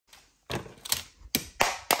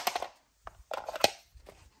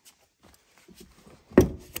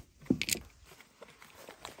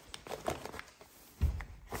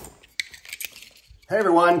Hey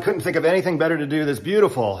everyone, couldn't think of anything better to do this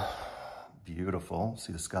beautiful,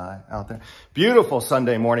 see the sky out there? Beautiful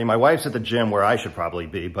Sunday morning. My wife's at the gym where I should probably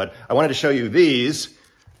be, but I wanted to show you these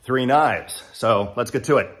 3 knives. So let's get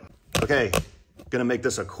to it. Okay, gonna make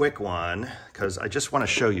this a quick one because I just wanna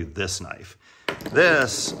show you this knife.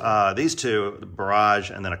 These two, the barrage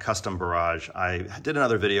and then a custom barrage, I did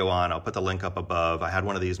another video on. I'll put the link up above. I had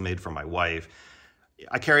one of these made for my wife.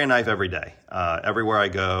 I carry a knife every day. Everywhere I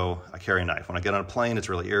go, I carry a knife. When I get on a plane, it's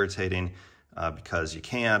really irritating because you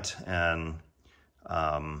can't. And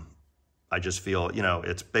I just feel,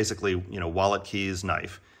 it's basically, wallet, keys,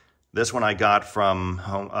 knife. This one I got from,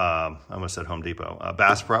 I almost said Home Depot,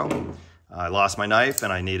 Bass Pro. I lost my knife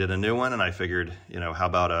and I needed a new one. And I figured, how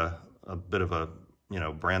about a bit of a,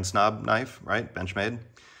 brand snob knife, right? Benchmade.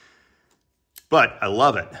 But I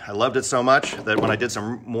love it. I loved it so much that when I did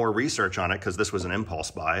some more research on it, because this was an impulse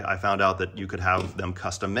buy, I found out that you could have them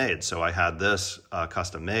custom made. So I had this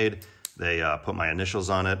custom made. They put my initials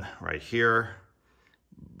on it right here,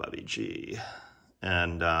 Bubby G.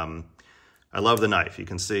 And I love the knife. You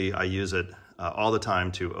can see I use it all the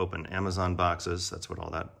time to open Amazon boxes. That's what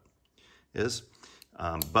all that is.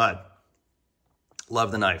 But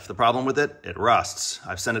love the knife. The problem with it, it rusts.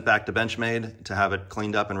 I've sent it back to Benchmade to have it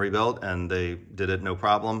cleaned up and rebuilt, and they did it no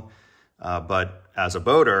problem. But as a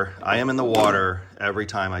boater, I am in the water every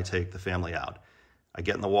time I take the family out. I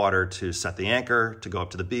get in the water to set the anchor, to go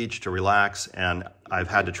up to the beach, to relax, and I've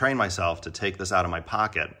had to train myself to take this out of my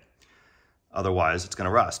pocket. Otherwise, it's gonna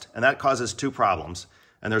rust. And that causes 2 problems.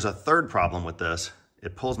 And there's a third problem with this.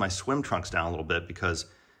 It pulls my swim trunks down a little bit because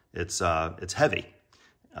it's heavy.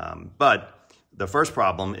 But the first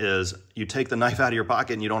problem is you take the knife out of your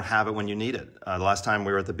pocket and you don't have it when you need it. The last time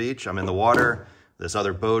we were at the beach, I'm in the water. This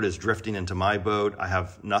other boat is drifting into my boat. I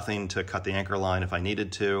have nothing to cut the anchor line if I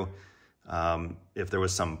needed to. If there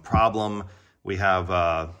was some problem, we have,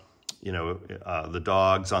 the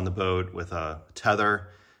dogs on the boat with a tether.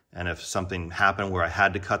 And if something happened where I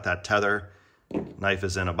had to cut that tether, knife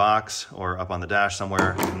is in a box or up on the dash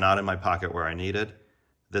somewhere, not in my pocket where I need it.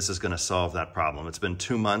 This is gonna solve that problem. It's been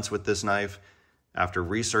 2 months with this knife. After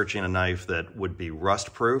researching a knife that would be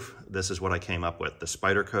rust proof, this is what I came up with, the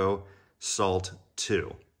Spyderco Salt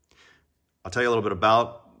 2. I'll tell you a little bit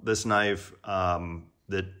about this knife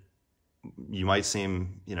that you might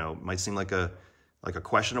seem, like a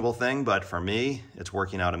questionable thing, but for me, it's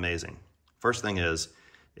working out amazing. First thing is,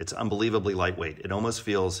 it's unbelievably lightweight. It almost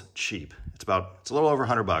feels cheap. It's a little over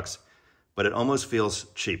 $100, but it almost feels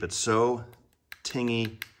cheap. It's so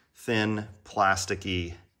tingy, thin,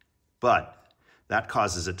 plasticky, but that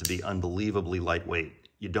causes it to be unbelievably lightweight.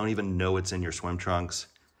 You don't even know it's in your swim trunks,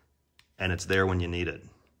 and it's there when you need it.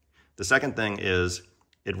 The second thing is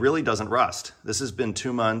it really doesn't rust. This has been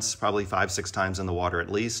 2 months, probably 5-6 times in the water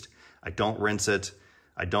at least. I don't rinse it.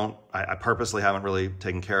 I purposely haven't really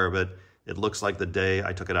taken care of it. It looks like the day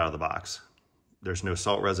I took it out of the box. There's no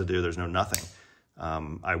salt residue, there's no nothing.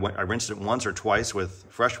 I rinsed it once or twice with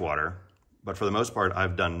fresh water, but for the most part,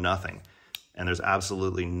 I've done nothing. And there's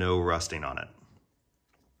absolutely no rusting on it.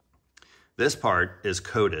 This part is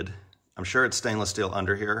coated. I'm sure it's stainless steel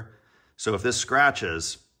under here. So if this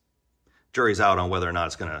scratches, jury's out on whether or not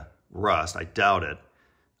it's gonna rust. I doubt it.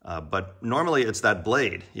 But normally it's that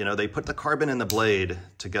blade. They put the carbon in the blade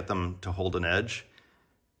to get them to hold an edge.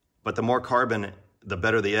 But the more carbon, the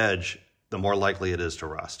better the edge, the more likely it is to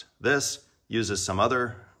rust. This uses some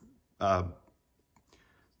other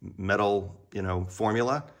metal,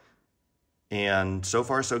 formula. And so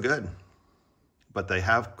far, so good. But they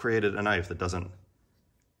have created a knife that doesn't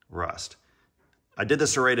rust. I did the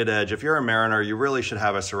serrated edge. If you're a mariner, you really should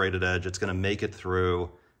have a serrated edge. It's gonna make it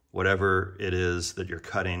through whatever it is that you're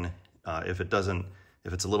cutting. If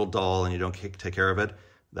it's a little dull and you don't take care of it,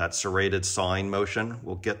 that serrated sawing motion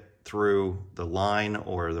will get through the line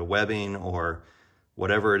or the webbing or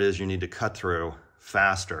whatever it is you need to cut through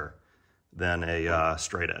faster than a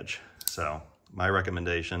straight edge. So my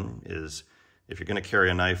recommendation is if you're gonna carry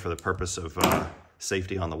a knife for the purpose of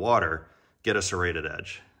safety on the water, get a serrated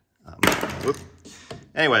edge.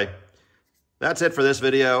 Anyway, that's it for this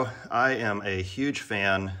video. I am a huge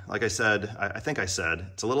fan. Like I said, I think I said,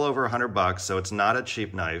 it's a little over $100, so it's not a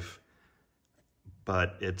cheap knife,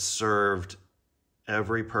 but it served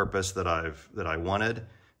every purpose that I wanted.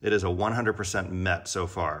 It is a 100% met so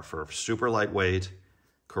far for super lightweight,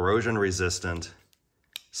 corrosion resistant,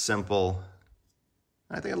 simple.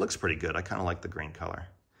 I think it looks pretty good. I kind of like the green color.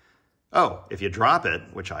 Oh, if you drop it,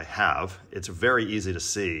 which I have, it's very easy to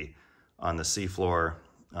see on the seafloor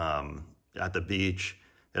at the beach.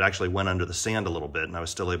 It actually went under the sand a little bit, and I was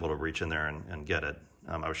still able to reach in there and get it.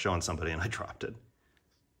 I was showing somebody, and I dropped it.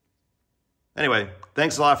 Anyway,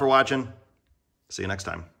 thanks a lot for watching. See you next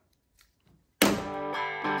time.